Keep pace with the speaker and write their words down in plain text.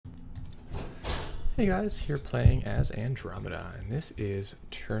Hey guys, here playing as Andromeda, and this is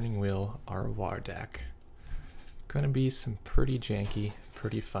Turning Wheel Revoir deck. Gonna be some pretty janky,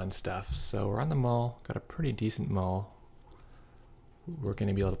 pretty fun stuff. So we're on the mull, got a pretty decent mull. We're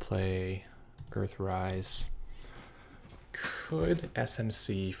gonna be able to play Earthrise. Could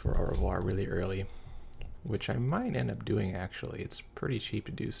SMC for Revoir really early, which I might end up doing actually. It's pretty cheap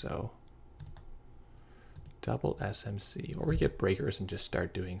to do so. Double SMC, or we get breakers and just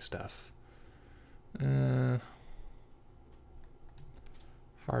start doing stuff. Hard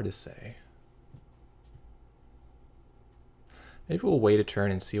to say. Maybe we'll wait a turn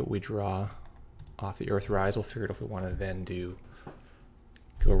and see what we draw off the Earthrise. We'll figure out if we want to then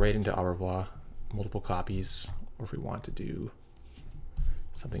go right into Au Revoir, multiple copies, or if we want to do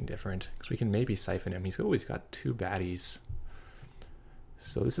something different. Because we can maybe siphon him. He's always got two baddies.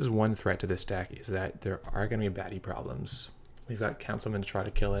 So this is one threat to this deck, is that there are going to be baddie problems. We've got Councilman to try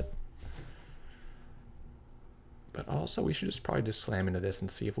to kill it. But also we should probably just slam into this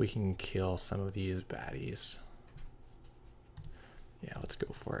and see if we can kill some of these baddies. Yeah, let's go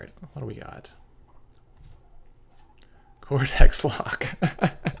for it. What do we got? Cortex lock.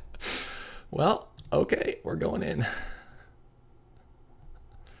 Well, okay, we're going in.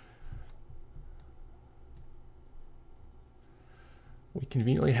 We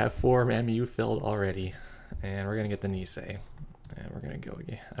conveniently have 4 MU filled already, and we're gonna get the Nisei. And we're gonna go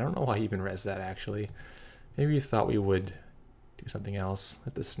again. I don't know why he even res that actually. Maybe you thought we would do something else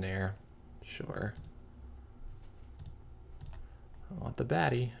with the snare. Sure. I want the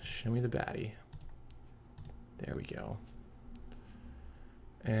baddie. Show me the baddie. There we go.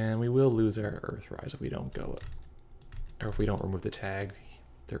 And we will lose our Earthrise if we don't go, or if we don't remove the tag.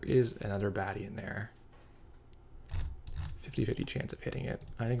 There is another baddie in there. 50-50 chance of hitting it.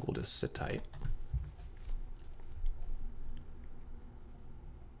 I think we'll just sit tight.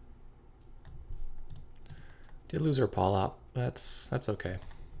 Did lose our Paul up. That's okay.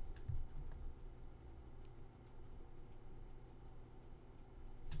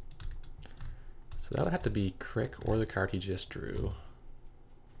 So that would have to be Crick or the card he just drew.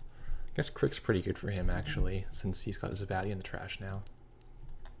 I guess Crick's pretty good for him actually, since he's got his baddie in the trash now.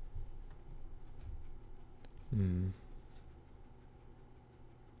 The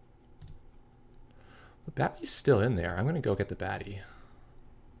baddie's still in there. I'm gonna go get the baddie.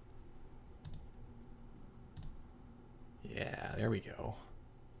 Yeah, there we go.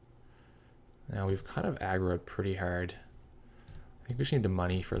 Now we've kind of aggroed pretty hard. I think we just need the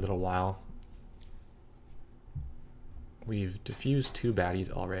money for a little while. We've diffused 2 baddies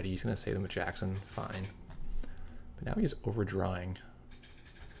already. He's going to save them with Jackson. Fine. But now he's overdrawing.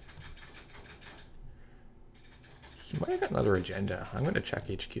 He might have got another agenda. I'm going to check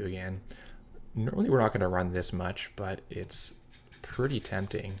HQ again. Normally we're not going to run this much, but it's pretty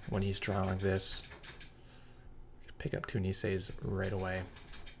tempting when he's drawing like this. Pick up 2 Niseis right away.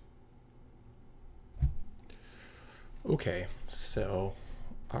 Okay, so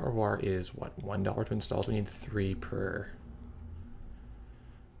Au Revoir is what, $1 to install, so we need 3 per.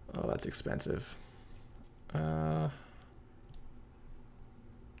 Oh, that's expensive. So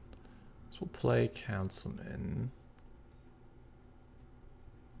we'll play Councilman.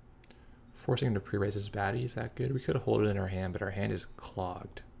 Forcing him to pre-raise his baddie, is that good? We could hold it in our hand, but our hand is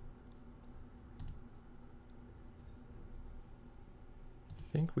clogged.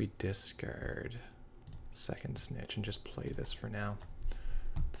 I think we discard second snitch and just play this for now.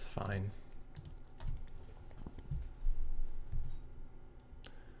 It's fine.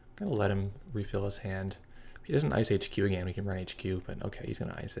 I'm gonna let him refill his hand. If he doesn't ice HQ again, we can run HQ, but okay, he's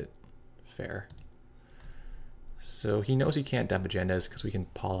gonna ice it. Fair. So he knows he can't dump agendas because we can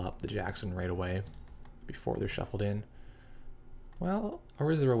pull up the Jackson right away before they're shuffled in. Well, or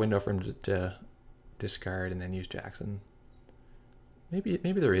is there a window for him to discard and then use Jackson? Maybe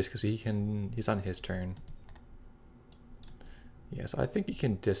there is, because he's on his turn. Yeah, so I think he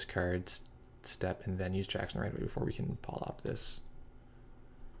can discard step and then use Jackson right away before we can pull up this.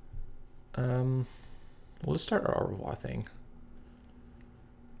 We'll just start our Au Revoir thing.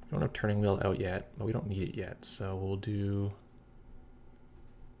 We don't have Turning Wheel out yet, but we don't need it yet, so we'll do.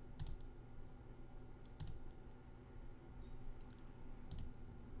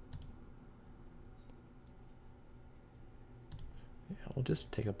 We'll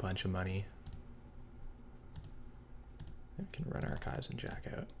just take a bunch of money. And we can run archives and jack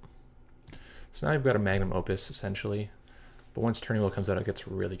out. So now we've got a magnum opus, essentially. But once Turning Wheel comes out, it gets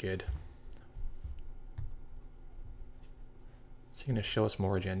really good. Is he going to show us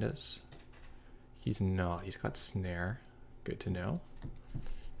more agendas? He's not. He's got Snare. Good to know.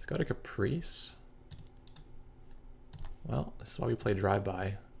 He's got a Caprice. Well, this is why we play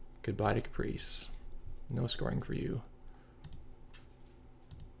Drive-By. Goodbye to Caprice. No scoring for you.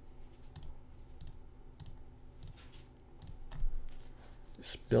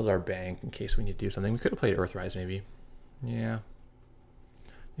 Just build our bank in case we need to do something. We could have played Earthrise maybe. Yeah.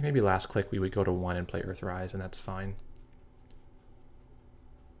 Maybe last click we would go to 1 and play Earthrise, and that's fine.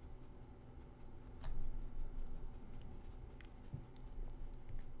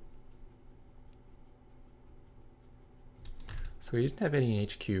 So we didn't have any in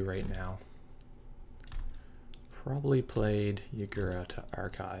HQ right now. Probably played Yagura to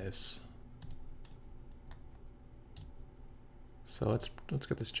Archives. So let's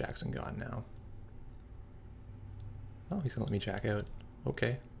get this Jackson gone now. Oh, he's gonna let me jack out.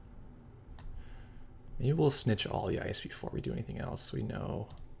 Okay. Maybe we'll snitch all the ice before we do anything else so we know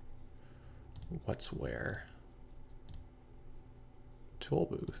what's where. Tool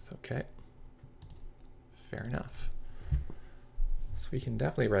booth, okay. Fair enough. So we can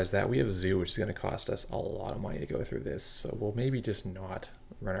definitely res that. We have Zoo, which is going to cost us a lot of money to go through this, so we'll maybe just not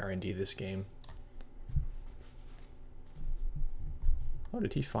run R&D this game. Oh,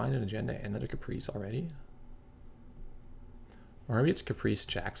 did he find an agenda and another Caprice already? Or maybe it's Caprice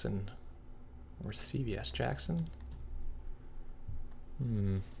Jackson. Or CVS Jackson?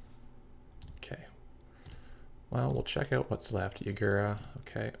 Okay. Well, we'll check out what's left. Yagura,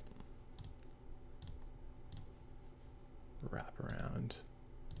 okay. Wrap around.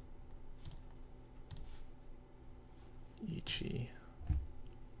 Ichi.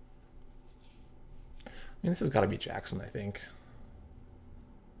 I mean, this has got to be Jackson, I think.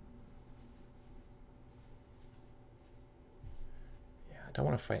 Yeah, I don't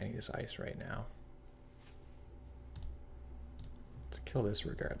want to fight any of this ice right now. Let's kill this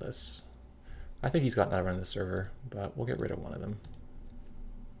regardless. I think he's got another one on the server, but we'll get rid of one of them.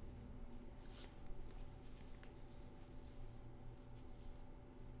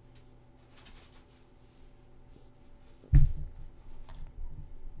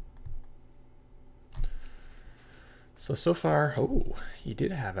 So far, oh, he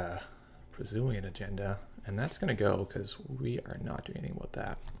did have a Brazilian agenda, and that's going to go because we are not doing anything about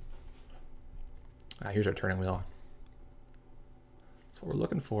that. Here's our turning wheel. That's what we're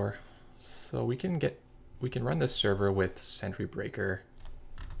looking for. So we can run this server with Sentry Breaker,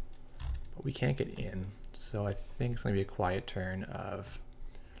 but we can't get in. So I think it's going to be a quiet turn of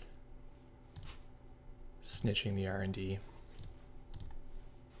snitching the R&D.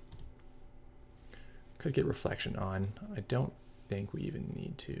 Could get reflection on. I don't think we even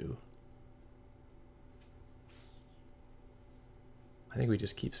need to. I think we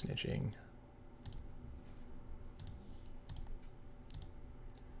just keep snitching.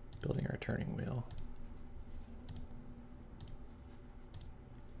 Building our turning wheel.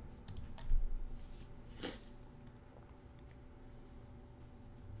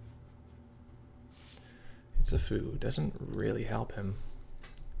 It's a foo. Doesn't really help him.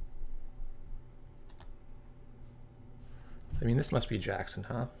 I mean, this must be Jackson,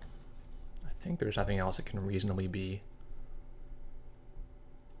 huh? I think there's nothing else it can reasonably be.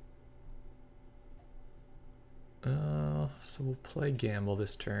 So we'll play Gamble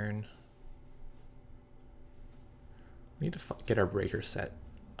this turn. We need to get our breaker set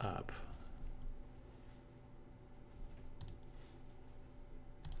up.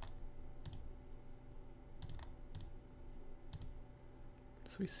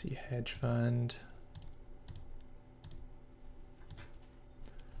 So we see hedge fund.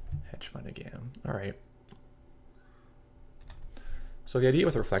 Hedge fund again. All right. So the idea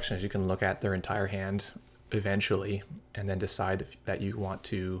with reflection is you can look at their entire hand eventually and then decide that you want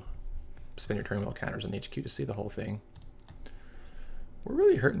to spin your turn wheel counters on HQ to see the whole thing. We're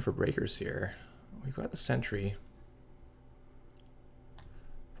really hurting for breakers here. We've got the sentry,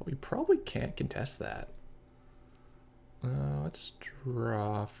 but we probably can't contest that. Let's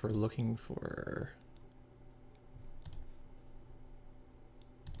draw for looking for...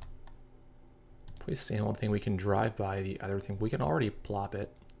 Play the same old thing. We can drive by the other thing. We can already plop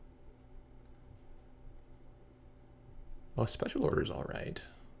it. Oh, special order's all right.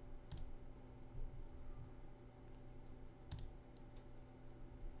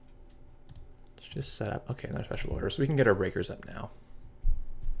 Let's just set up. Okay, another special order. So we can get our breakers up now.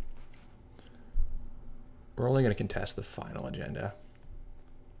 We're only going to contest the final agenda.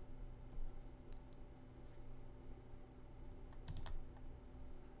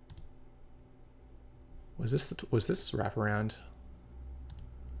 Was this wraparound?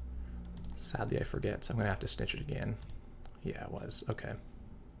 Sadly, I forget, so I'm going to have to snitch it again. Yeah, it was. Okay.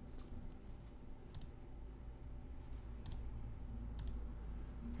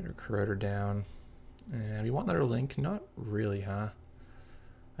 Get our corroder down. And we want another link? Not really, huh?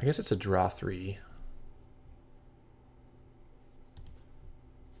 I guess it's a draw 3.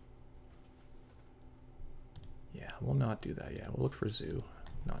 not do that yet. We'll look for zoo,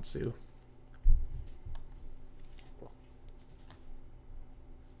 not zoo.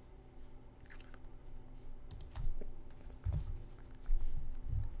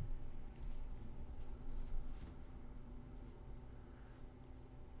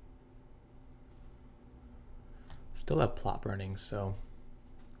 Still have plot burning, so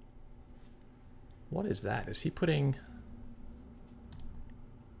what is that? Is he putting...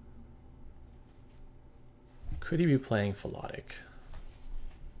 Could he be playing Philotic?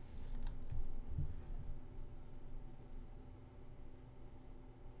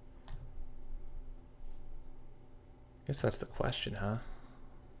 I guess that's the question, huh?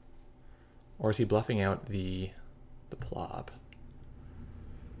 Or is he bluffing out the plop?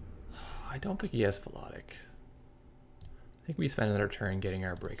 I don't think he has Philotic. I think we spend another turn getting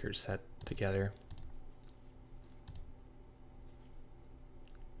our breakers set together.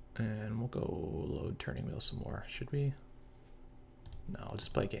 And we'll go load turning wheel some more. Should we? No, I'll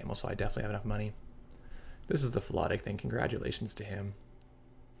just play Gamble, so I definitely have enough money. This is the Philotic thing. Congratulations to him.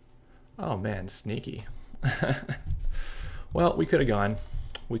 Oh man, sneaky. Well, we could have gone.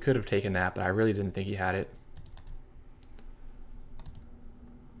 We could have taken that, but I really didn't think he had it.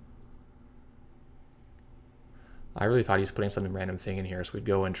 I really thought he was putting some random thing in here, so we'd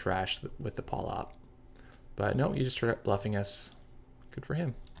go and trash with the Paul op. But no, he just started bluffing us. Good for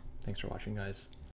him. Thanks for watching, guys.